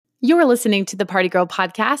You're listening to the Party Girl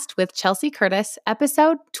Podcast with Chelsea Curtis,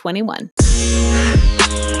 episode 21.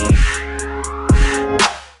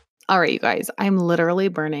 All right, you guys, I'm literally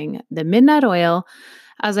burning the midnight oil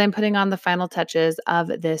as I'm putting on the final touches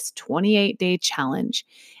of this 28-day challenge.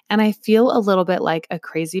 And I feel a little bit like a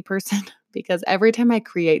crazy person because every time I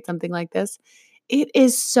create something like this, it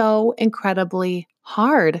is so incredibly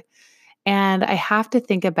hard. And I have to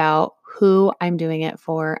think about who I'm doing it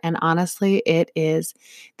for. And honestly, it is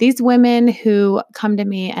these women who come to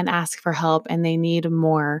me and ask for help and they need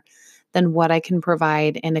more than what I can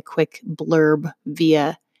provide in a quick blurb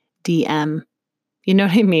via DM. You know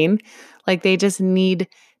what I mean? Like they just need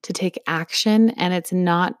to take action and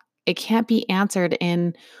it can't be answered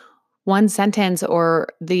in one sentence or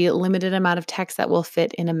the limited amount of text that will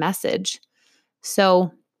fit in a message.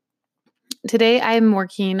 So, today, I'm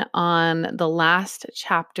working on the last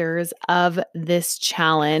chapters of this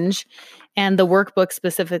challenge and the workbook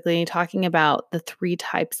specifically talking about the 3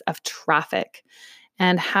 types of traffic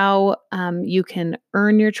and how you can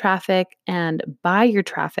earn your traffic and buy your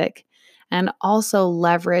traffic and also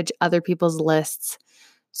leverage other people's lists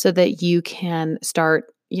so that you can start,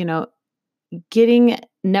 getting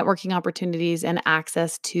networking opportunities and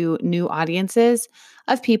access to new audiences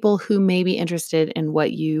of people who may be interested in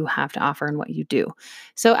what you have to offer and what you do.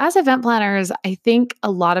 So, as event planners, I think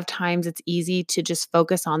a lot of times it's easy to just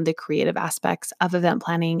focus on the creative aspects of event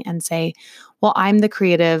planning and say, well, I'm the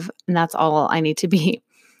creative and that's all I need to be.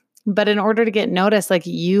 But in order to get noticed, like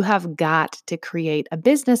you have got to create a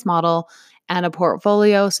business model and a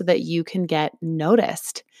portfolio so that you can get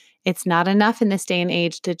noticed. It's not enough in this day and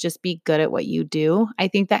age to just be good at what you do. I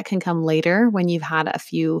think that can come later when you've had a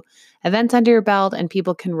few events under your belt and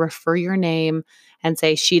people can refer your name and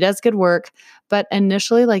say, she does good work. But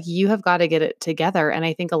initially, like you have got to get it together. And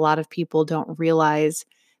I think a lot of people don't realize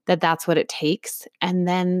that that's what it takes. And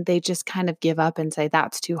then they just kind of give up and say,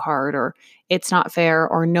 that's too hard, or it's not fair,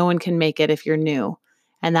 or no one can make it if you're new.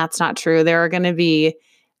 And that's not true. There are going to be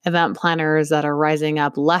event planners that are rising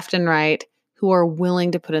up left and right who are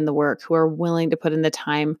willing to put in the work, who are willing to put in the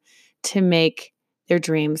time to make their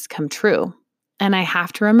dreams come true. And I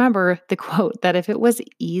have to remember the quote that if it was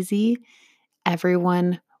easy,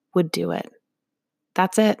 everyone would do it.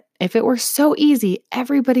 That's it. If it were so easy,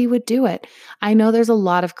 everybody would do it. I know there's a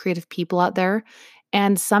lot of creative people out there.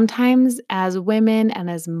 And sometimes, as women and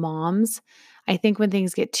as moms, I think when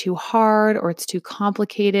things get too hard or it's too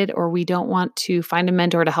complicated or we don't want to find a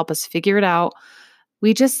mentor to help us figure it out,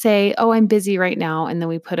 we just say, oh, I'm busy right now. And then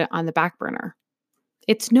we put it on the back burner.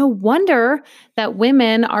 It's no wonder that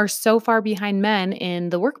women are so far behind men in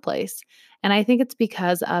the workplace. And I think it's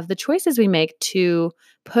because of the choices we make to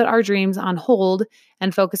put our dreams on hold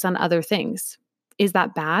and focus on other things. Is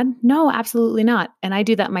that bad? No, absolutely not. And I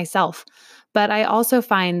do that myself. But I also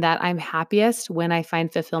find that I'm happiest when I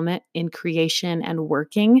find fulfillment in creation and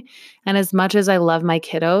working. And as much as I love my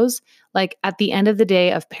kiddos, like at the end of the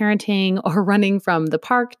day of parenting or running from the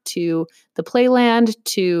park to the playland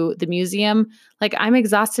to the museum, like I'm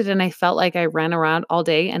exhausted and I felt like I ran around all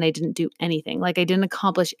day and I didn't do anything. Like I didn't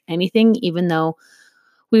accomplish anything, even though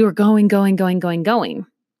we were going.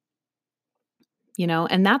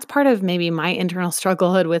 And that's part of maybe my internal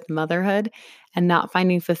strugglehood with motherhood and not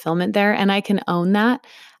finding fulfillment there. And I can own that.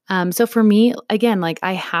 So for me, again, like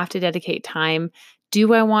I have to dedicate time.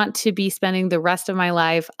 Do I want to be spending the rest of my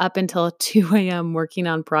life up until 2 a.m. working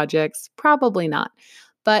on projects? Probably not.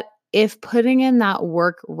 But if putting in that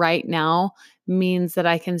work right now means that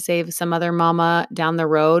I can save some other mama down the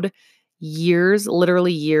road years,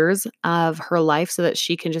 literally years of her life so that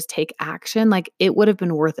she can just take action, like it would have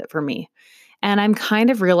been worth it for me. And I'm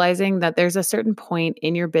kind of realizing that there's a certain point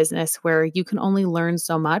in your business where you can only learn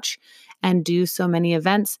so much and do so many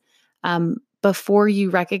events before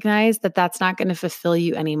you recognize that that's not going to fulfill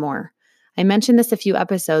you anymore. I mentioned this a few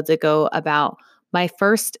episodes ago about my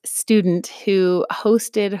first student who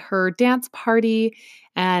hosted her dance party,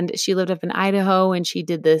 and she lived up in Idaho and she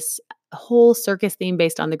did this whole circus theme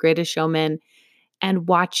based on The Greatest Showman. And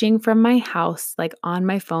watching from my house, like on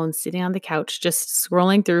my phone, sitting on the couch, just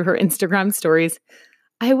scrolling through her Instagram stories,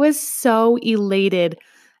 I was so elated.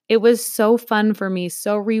 It was so fun for me,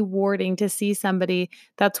 so rewarding to see somebody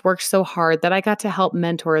that's worked so hard, that I got to help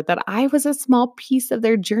mentor, that I was a small piece of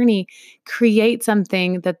their journey, create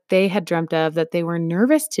something that they had dreamt of, that they were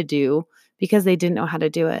nervous to do because they didn't know how to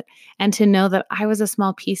do it. And to know that I was a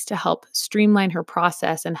small piece to help streamline her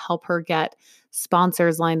process and help her get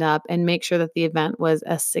sponsors lined up and make sure that the event was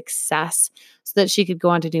a success so that she could go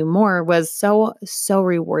on to do more was so, so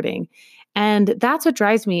rewarding. And that's what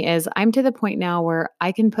drives me is I'm to the point now where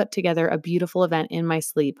I can put together a beautiful event in my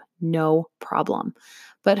sleep, no problem.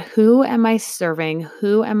 But who am I serving?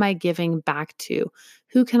 Who am I giving back to?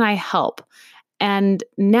 Who can I help? And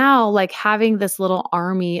now, like having this little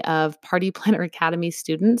army of Party Planner Academy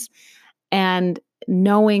students and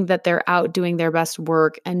knowing that they're out doing their best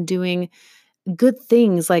work and doing good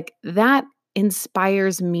things, like that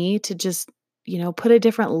inspires me to just, put a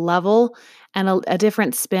different level and a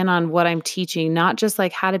different spin on what I'm teaching, not just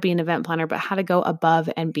like how to be an event planner, but how to go above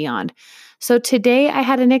and beyond. So today I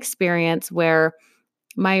had an experience where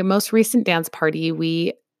my most recent dance party,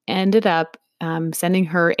 we ended up sending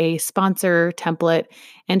her a sponsor template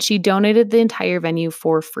and she donated the entire venue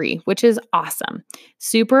for free, which is awesome.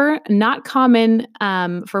 Super not common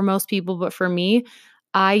for most people, but for me,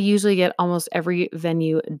 I usually get almost every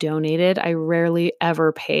venue donated. I rarely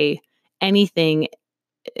ever pay anything.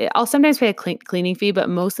 I'll sometimes pay a cleaning fee, but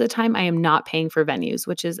most of the time I am not paying for venues,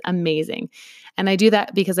 which is amazing. And I do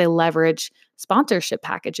that because I leverage sponsorship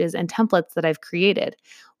packages and templates that I've created.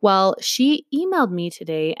 Well, she emailed me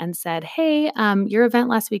today and said, "Hey, your event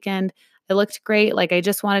last weekend, it looked great. Like, I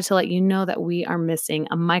just wanted to let you know that we are missing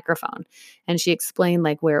a microphone." And she explained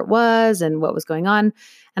like where it was and what was going on.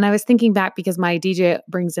 And I was thinking back because my DJ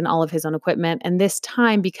brings in all of his own equipment. And this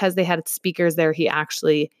time, because they had speakers there, he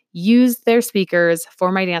actually used their speakers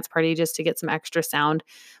for my dance party just to get some extra sound.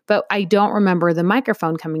 But I don't remember the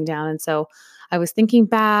microphone coming down. And so I was thinking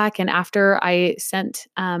back, and after I sent,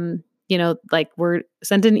 we're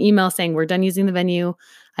sent an email saying we're done using the venue,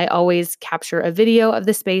 I always capture a video of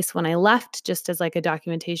the space when I left, just as like a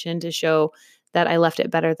documentation to show that I left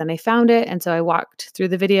it better than I found it. And so I walked through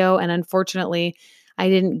the video, and unfortunately, I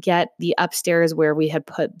didn't get the upstairs where we had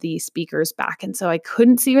put the speakers back. And so I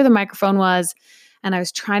couldn't see where the microphone was. And I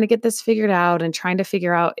was trying to get this figured out and trying to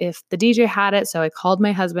figure out if the DJ had it. So I called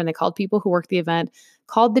my husband, I called people who worked the event,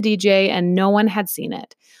 called the DJ, and no one had seen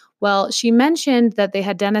it. Well, she mentioned that they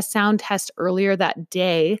had done a sound test earlier that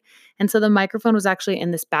day. And so the microphone was actually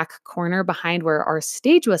in this back corner behind where our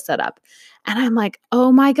stage was set up. And I'm like,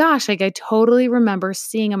 oh my gosh, like I totally remember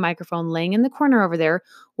seeing a microphone laying in the corner over there.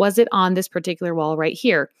 Was it on this particular wall right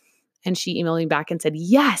here? And she emailed me back and said,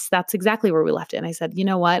 yes, that's exactly where we left it. And I said, you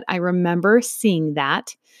know what? I remember seeing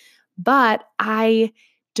that, but I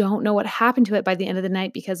don't know what happened to it by the end of the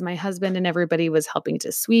night because my husband and everybody was helping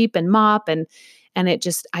to sweep and mop and it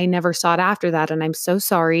just, I never saw it after that. And I'm so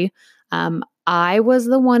sorry. I was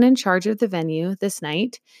the one in charge of the venue this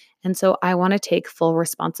night. And so I want to take full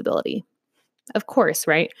responsibility. Of course,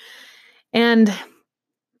 right? And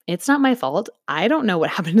it's not my fault. I don't know what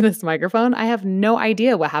happened to this microphone. I have no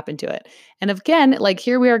idea what happened to it. And again, like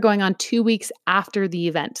here we are going on 2 weeks after the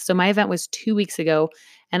event. So my event was 2 weeks ago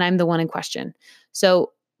and I'm the one in question.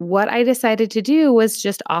 So what I decided to do was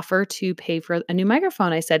just offer to pay for a new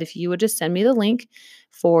microphone. I said, if you would just send me the link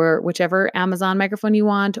for whichever Amazon microphone you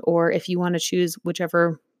want, or if you want to choose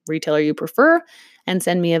whichever retailer you prefer and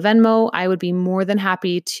send me a Venmo, I would be more than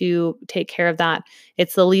happy to take care of that.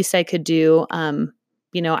 It's the least I could do.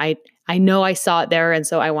 I know I saw it there, and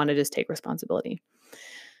so I want to just take responsibility.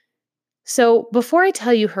 So before I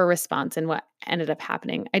tell you her response and what ended up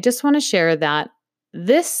happening, I just want to share that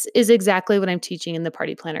this is exactly what I'm teaching in the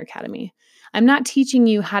Party Planner Academy. I'm not teaching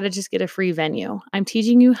you how to just get a free venue. I'm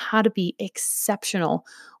teaching you how to be exceptional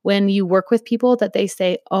when you work with people that they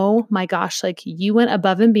say, oh my gosh, like you went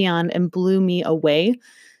above and beyond and blew me away.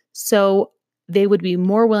 So they would be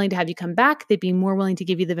more willing to have you come back. They'd be more willing to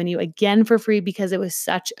give you the venue again for free because it was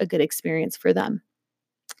such a good experience for them.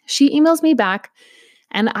 She emails me back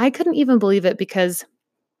and I couldn't even believe it because,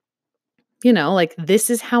 like this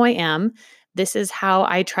is how I am. This is how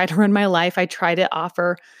I try to run my life. I try to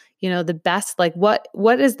offer, the best, like what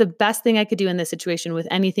is the best thing I could do in this situation with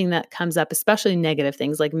anything that comes up, especially negative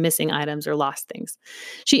things like missing items or lost things.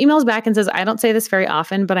 She emails back and says, I don't say this very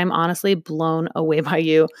often, but I'm honestly blown away by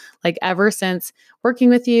you. Like ever since working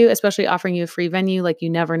with you, especially offering you a free venue, like you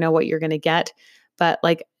never know what you're going to get. But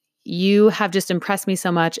like you have just impressed me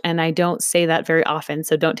so much. And I don't say that very often.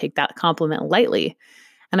 So don't take that compliment lightly.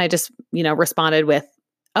 And I just, responded with,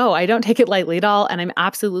 oh, I don't take it lightly at all. And I'm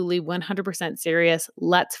absolutely 100% serious.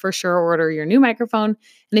 Let's for sure order your new microphone.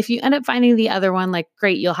 And if you end up finding the other one, like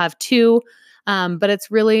great, you'll have two. But it's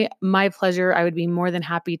really my pleasure. I would be more than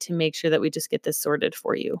happy to make sure that we just get this sorted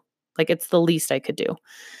for you. Like it's the least I could do.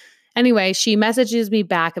 Anyway, she messages me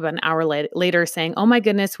back about an hour later saying, oh my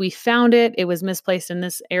goodness, we found it. It was misplaced in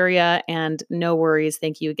this area and no worries.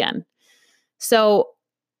 Thank you again. So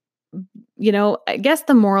I guess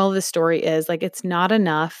the moral of the story is like it's not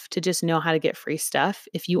enough to just know how to get free stuff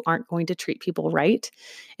if you aren't going to treat people right.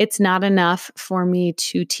 It's not enough for me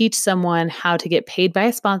to teach someone how to get paid by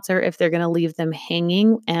a sponsor if they're going to leave them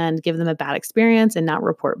hanging and give them a bad experience and not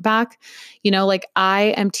report back. Like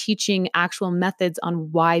I am teaching actual methods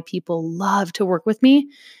on why people love to work with me.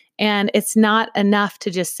 And it's not enough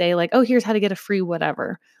to just say like, oh, here's how to get a free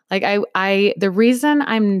whatever. Like the reason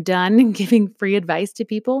I'm done giving free advice to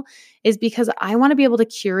people is because I want to be able to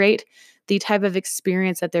curate the type of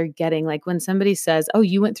experience that they're getting. Like when somebody says, oh,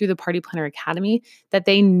 you went through the Party Planner Academy, that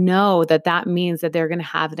they know that that means that they're going to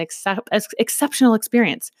have an exceptional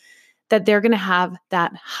experience, that they're going to have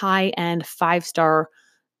that high end 5-star,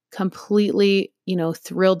 completely,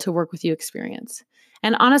 thrilled to work with you experience.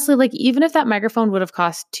 And honestly, like even if that microphone would have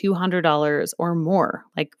cost $200 or more,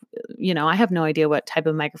 like, I have no idea what type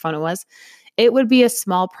of microphone it was, it would be a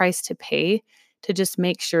small price to pay to just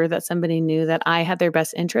make sure that somebody knew that I had their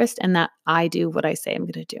best interest and that I do what I say I'm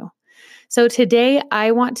going to do. So today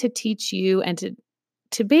I want to teach you and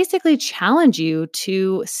to basically challenge you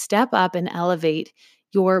to step up and elevate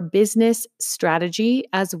your business strategy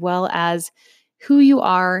as well as who you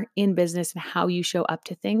are in business and how you show up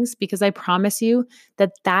to things, because I promise you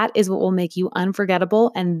that that is what will make you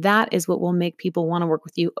unforgettable and that is what will make people want to work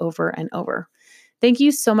with you over and over. Thank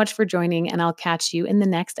you so much for joining, and I'll catch you in the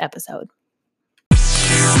next episode.